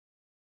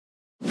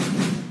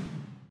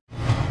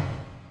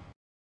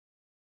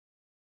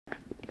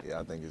Yeah,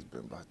 I think it's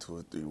been about 2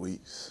 or 3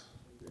 weeks.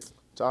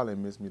 Y'all ain't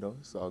miss me though.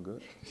 It's all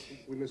good.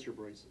 We missed your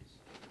braces.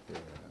 Yeah,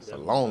 it's a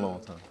long,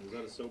 long time. Was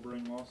that a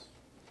sobering loss?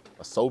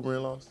 A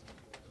sobering loss?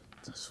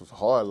 This was a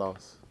hard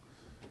loss.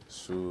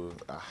 Sure,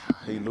 I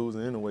hate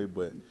losing anyway,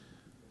 but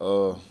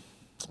I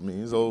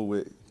mean it's over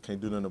with.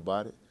 Can't do nothing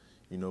about it.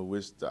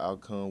 Wish the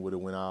outcome would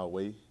have went our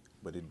way,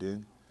 but it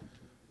didn't.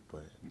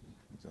 But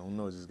I don't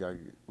know.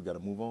 We gotta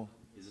move on.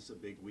 Is this a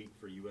big week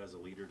for you as a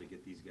leader to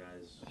get these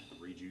guys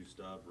rejuiced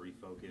up,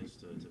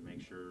 refocused, to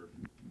make sure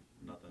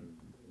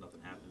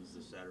nothing happens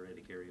this Saturday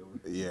to carry over?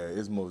 Yeah,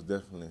 it's most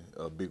definitely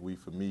a big week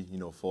for me.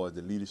 As far as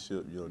the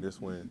leadership,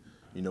 this one,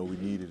 we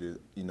needed it.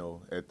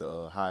 At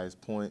the highest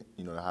point,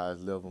 the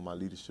highest level my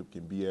leadership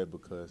can be at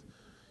because,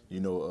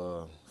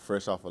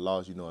 fresh off a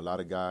loss, a lot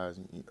of guys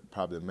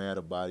probably mad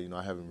about it.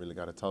 I haven't really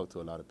got to talk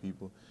to a lot of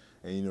people,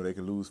 and they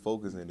can lose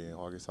focus and then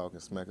Arkansas can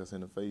smack us in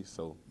the face.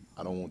 So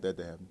I don't want that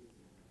to happen.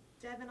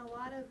 Devin, a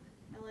lot of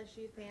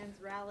LSU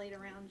fans rallied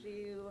around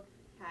you,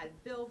 had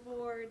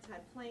billboards,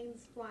 had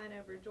planes flying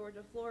over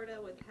Georgia, Florida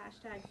with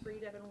hashtag Free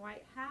Devin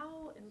White.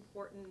 How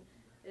important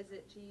is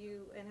it to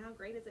you, and how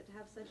great is it to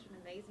have such an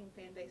amazing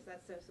fan base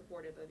that's so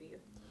supportive of you?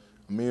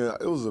 I mean,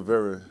 it was a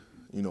very,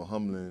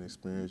 humbling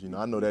experience.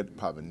 I know that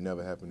probably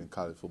never happened in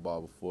college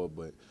football before,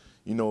 but,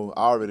 I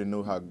already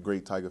know how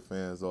great Tiger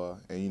fans are,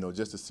 and,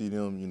 just to see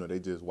them, they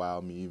just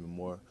wowed me even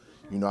more.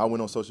 I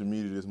went on social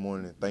media this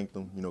morning and thanked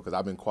them, because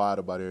I've been quiet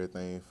about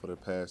everything for the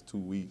past 2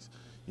 weeks,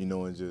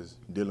 and just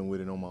dealing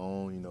with it on my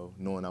own,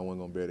 knowing I wasn't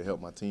going to be able to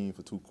help my team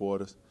for 2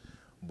 quarters.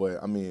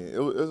 But, I mean, it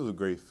was a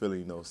great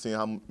feeling, seeing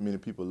how many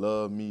people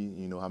love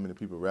me, how many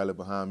people rallied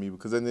behind me.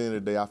 Because at the end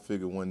of the day, I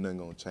figured wasn't nothing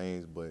going to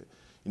change. But,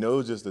 it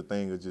was just a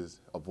thing of just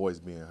a voice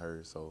being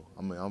heard. So,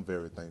 I mean, I'm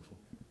very thankful.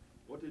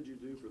 What did you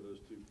do for those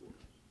 2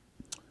 quarters?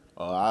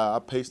 I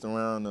paced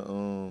around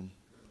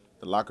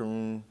the locker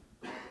room.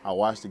 I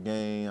watched the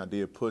game. I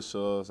did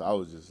push-ups. I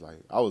was just like,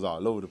 I was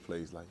all over the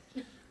place. Like,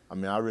 I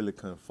mean, I really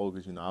couldn't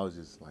focus. I was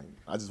just like,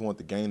 I just want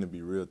the game to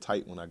be real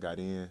tight when I got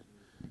in.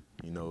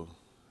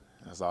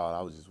 That's all.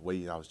 I was just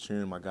waiting. I was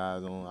cheering my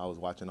guys on. I was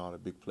watching all the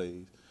big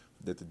plays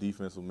that the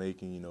defense was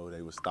making.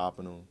 They were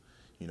stopping them.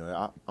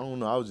 I don't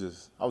know. I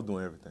was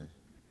doing everything.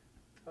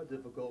 How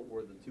difficult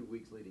were the 2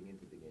 weeks leading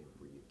into the game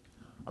for you?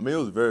 I mean, it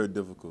was very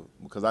difficult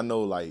because I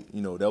know,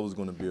 that was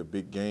going to be a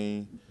big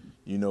game.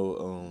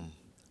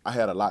 I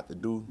had a lot to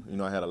do.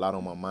 I had a lot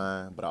on my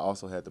mind, but I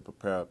also had to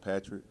prepare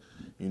Patrick.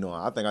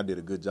 I think I did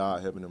a good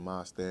job helping him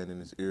out, staying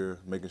in his ear,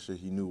 making sure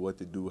he knew what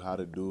to do, how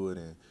to do it,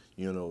 and,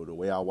 the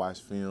way I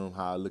watch film,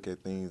 how I look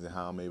at things, and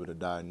how I'm able to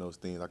diagnose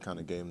things. I kind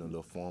of gave him a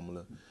little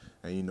formula.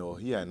 And,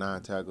 he had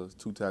 9 tackles,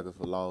 2 tackles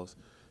for loss.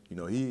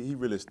 He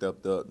really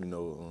stepped up.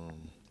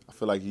 I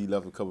feel like he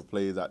left a couple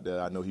plays out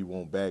there I know he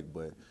won't back,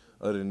 but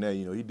other than that,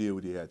 he did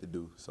what he had to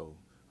do. So,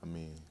 I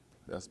mean,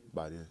 that's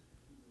about it.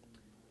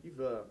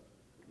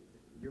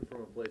 You're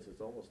from a place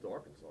that's almost to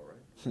Arkansas,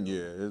 right?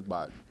 Yeah, it's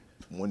about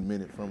 1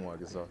 minute from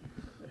Arkansas.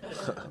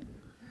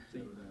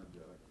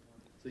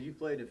 So you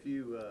played a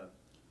few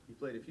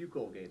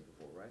cold games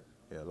before, right?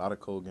 Yeah, a lot of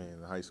cold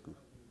games in high school.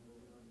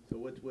 So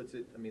what's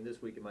it? I mean,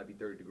 this week it might be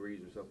 30 degrees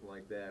or something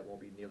like that. It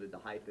won't be nearly the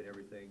hype and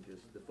everything.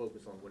 Just the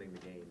focus on winning the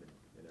game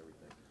and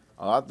everything.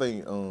 I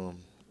think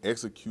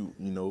execute.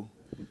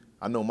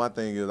 I know my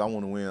thing is I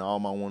want to win all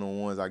my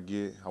one-on-ones I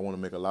get. I want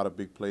to make a lot of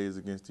big plays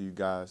against these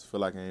guys. Feel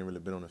like I ain't really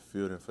been on the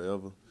field in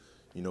forever.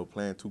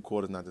 Playing 2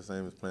 quarters not the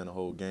same as playing a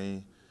whole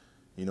game.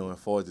 And as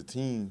far as the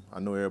team,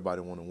 I know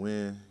everybody want to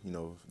win.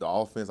 The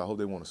offense, I hope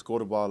they want to score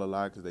the ball a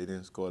lot because they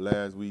didn't score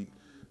last week.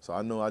 So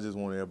I know I just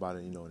want everybody,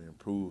 to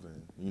improve.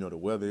 And, the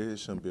weather, it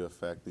shouldn't be a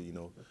factor.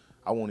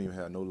 I won't even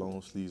have no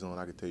long sleeves on.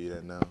 I can tell you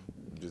that now.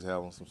 Just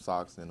have on some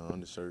socks and an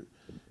undershirt,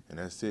 and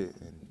that's it.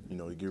 And,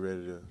 to get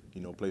ready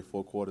to, play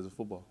 4 quarters of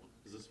football.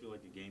 Does this feel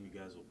like a game you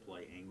guys will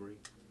play angry?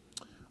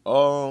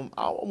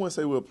 I wouldn't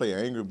say we'll play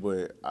angry,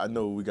 but I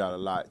know we got a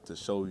lot to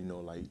show,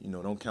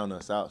 don't count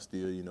us out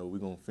still. We're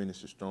going to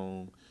finish it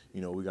strong.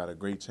 We got a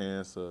great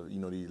chance of,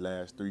 these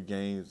last 3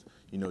 games,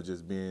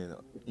 just being,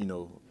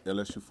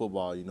 LSU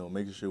football,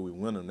 making sure we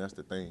win them. That's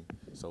the thing.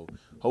 So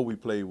hope we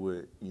play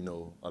with,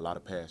 a lot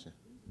of passion.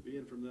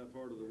 Being from that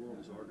part of the world,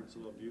 does Arkansas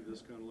view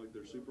this kind of like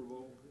their Super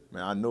Bowl?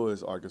 Man, I know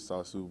it's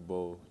Arkansas Super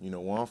Bowl.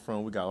 Where I'm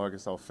from, we got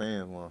Arkansas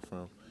fans where I'm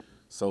from.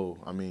 So,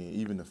 I mean,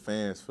 even the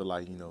fans feel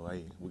like,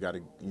 hey, we got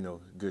a,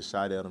 good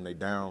shot at them. They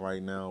down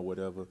right now or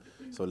whatever.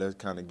 So let's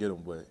kind of get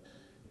them. But,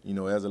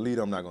 as a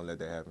leader, I'm not going to let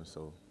that happen.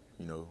 So,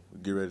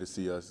 get ready to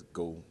see us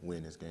go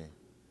win this game.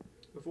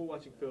 Before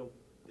watching film,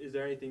 is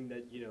there anything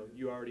that,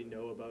 you already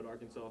know about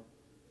Arkansas?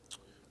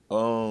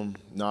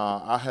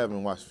 Nah, I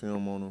haven't watched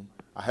film on them.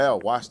 I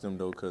have watched them,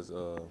 though, because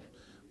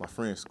my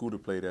friend Scooter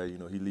played there. He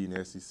leading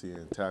the SEC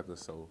in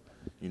tackles. So,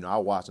 I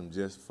watch him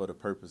just for the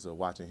purpose of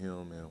watching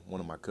him and one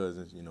of my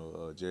cousins,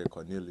 Jared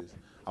Cornelius.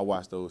 I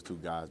watched those 2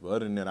 guys. But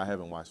other than that, I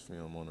haven't watched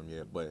film on them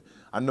yet. But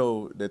I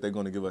know that they're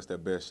going to give us their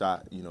best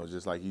shot,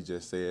 just like he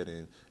just said.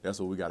 And that's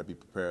what we got to be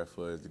prepared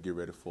for, is to get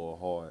ready for a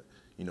hard,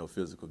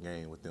 physical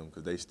game with them.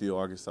 Because they still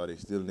Arkansas, they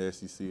still in the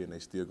SEC, and they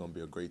still going to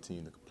be a great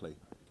team to play.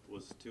 Was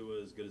Was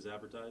Tua as good as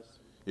advertised?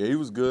 Yeah, he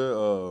was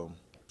good.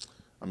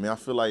 I mean, I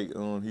feel like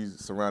he's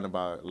surrounded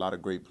by a lot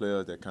of great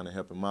players that kind of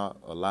help him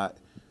out a lot.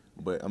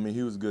 But, I mean,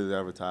 he was good as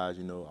advertised,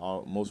 you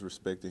know, most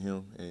respect to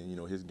him and, you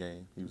know, his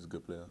game. He was a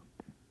good player.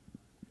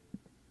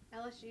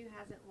 LSU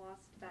hasn't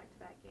lost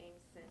back-to-back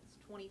games since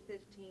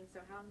 2015, so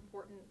how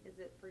important is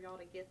it for y'all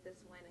to get this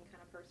win and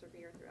kind of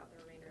persevere throughout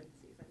the remainder of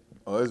the season?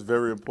 It's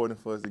very important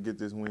for us to get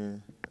this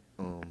win.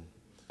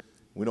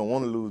 We don't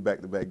want to lose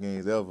back-to-back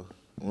games ever.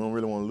 We don't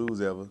really want to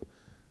lose ever.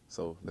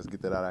 So let's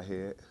get that out of our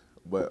head.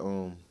 But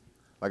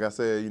like I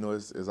said, you know,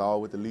 it's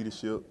all with the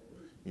leadership.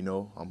 You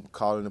know, I'm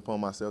calling upon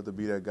myself to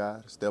be that guy,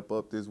 to step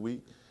up this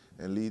week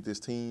and lead this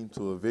team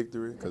to a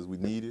victory because we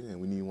need it, and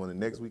we need one the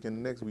next week and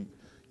the next week,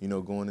 you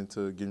know, going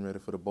into getting ready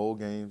for the bowl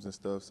games and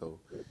stuff. So,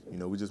 you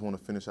know, we just want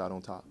to finish out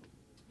on top.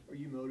 Are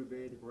you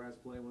motivated to perhaps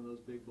play one of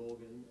those big bowl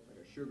games,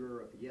 like a Sugar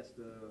or a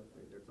Fiesta?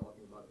 They're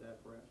talking about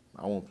that, perhaps.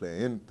 I won't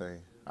play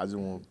anything. I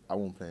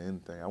won't play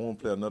anything. I won't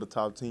play another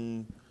top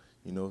team.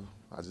 You know,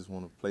 I just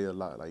want to play a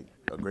lot, like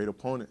a great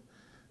opponent.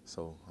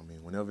 So, I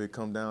mean, whenever it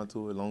comes down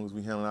to it, as long as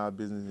we handle our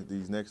business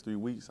these next 3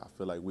 weeks, I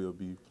feel like we'll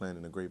be playing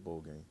in a great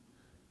bowl game.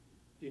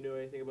 Do you know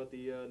anything about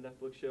the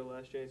Netflix show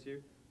Last Chance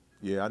U?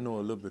 Yeah, I know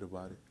a little bit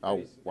about it.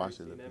 I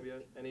watched it a little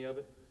bit. Any of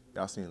it?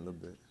 Yeah, I seen a little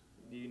bit.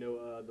 Do you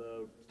know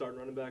the starting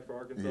running back for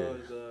Arkansas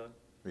Yeah.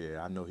 is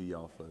Yeah, I know he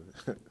off of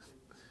it.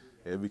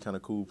 It'd be kind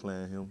of cool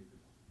playing him.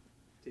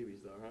 TV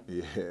star, huh?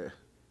 Yeah.